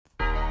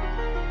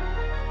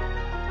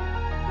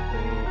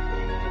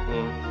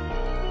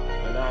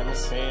Man, I been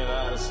seeing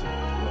all this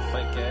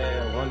fake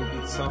ass, wanna be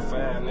tough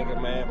ass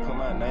nigga, man. Put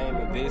my name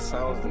in these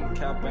songs and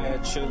cap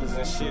ass chillers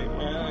and shit,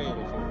 man.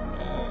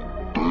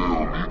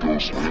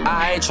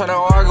 I ain't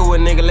tryna argue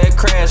with nigga, let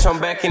crash. I'm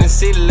back in the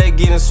city, let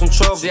get in some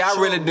trouble. See, I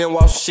really didn't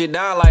walk some shit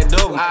down like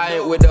double. I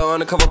ain't with the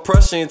undercover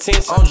pressure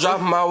intense. I'm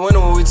dropping my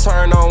window when we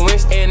turn on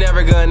Winston. And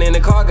every gun in the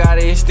car got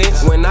an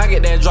extension. When I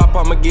get that drop,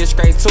 I'ma get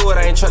straight to it.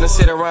 I ain't tryna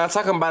sit around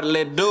talking about it,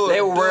 let do it.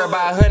 They were worried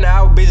about 100,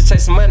 I was busy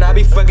chasing money. I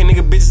be fucking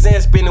nigga bitches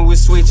and spinning with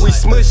switches. We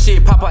smush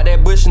shit, pop out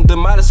that bush and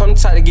demolish. I'm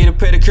trying to get a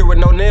pedicure with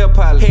no nail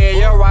polish. Hell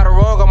yeah, right or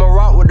wrong, I'ma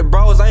rock with the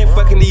bros. I ain't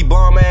fucking these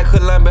bum ass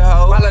Columbia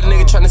hoes. My little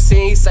nigga tryna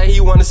sing, he say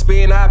he wanna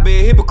spin. I be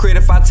a hypocrite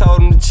if I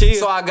told him to chill.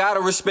 So I gotta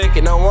respect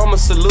it, no I'ma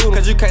salute him.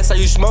 Cause you can't say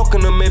you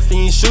smoking them if you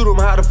ain't shoot him.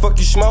 How the fuck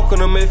you smoking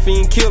them if you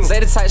ain't kill him? Say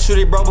the type shoot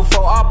it bro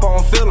before I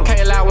don't feel him.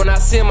 Can't lie when I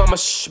see him, I'ma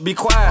be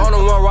quiet. I'm the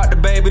one rock the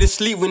baby to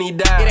sleep when he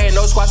die. It ain't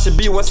no squash to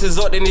be once it's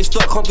up, then it's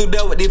stuck. Come through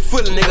there with this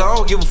foot, nigga, I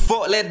don't give a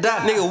fuck, let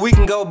die. Nigga, we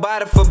can go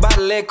body for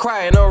body, let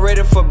cry. And I'm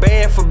ready for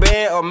band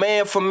or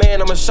man for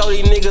man. I'ma show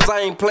these niggas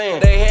I ain't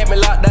playing. They had me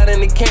locked down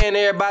in the can,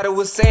 everybody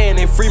was saying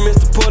they free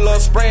Mr. Pull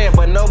Up spraying.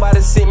 But nobody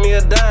sent me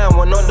a dime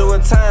when I'm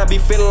doing time. Be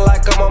feeling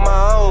like I'm on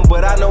my own,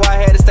 but I know I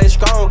had to stay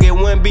strong, it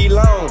wouldn't be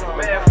long.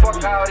 Man,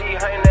 fuck all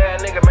these hang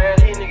ass nigga, man.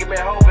 These niggas been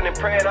hoping and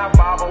praying I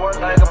fall, but one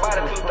thing about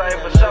it, two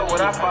things for sure.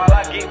 When I fall,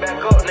 I get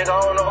back up, nigga.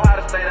 I don't know how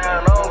to stay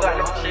down. I don't got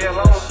no chills,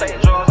 I don't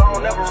take drugs, I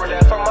don't never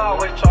relax. I'm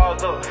always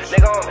charged up,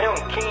 nigga. I'm him,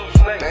 King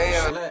Snake.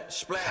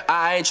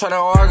 I ain't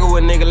tryna argue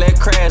with nigga, let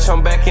crash.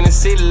 I'm back in the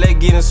city, let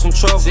get in some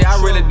trouble. See,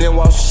 I really didn't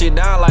walk some shit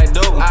down like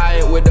double. I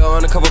ain't with the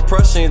undercover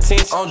pressure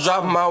intense. I'm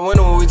dropping my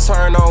window when we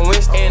turn on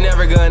Winston. And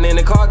every gun in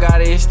the car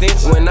got an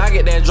extension. When I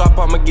get that drop,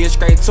 I'ma get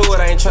straight to it.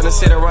 I ain't tryna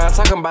sit around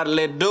talking about it,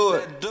 let do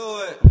it.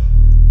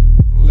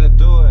 Let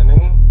do it,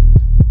 nigga.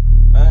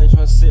 I ain't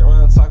tryna sit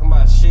around talking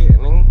about shit,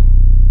 nigga.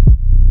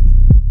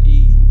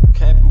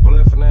 Capping,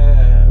 bluffing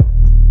that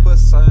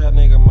pussy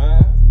nigga,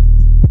 man.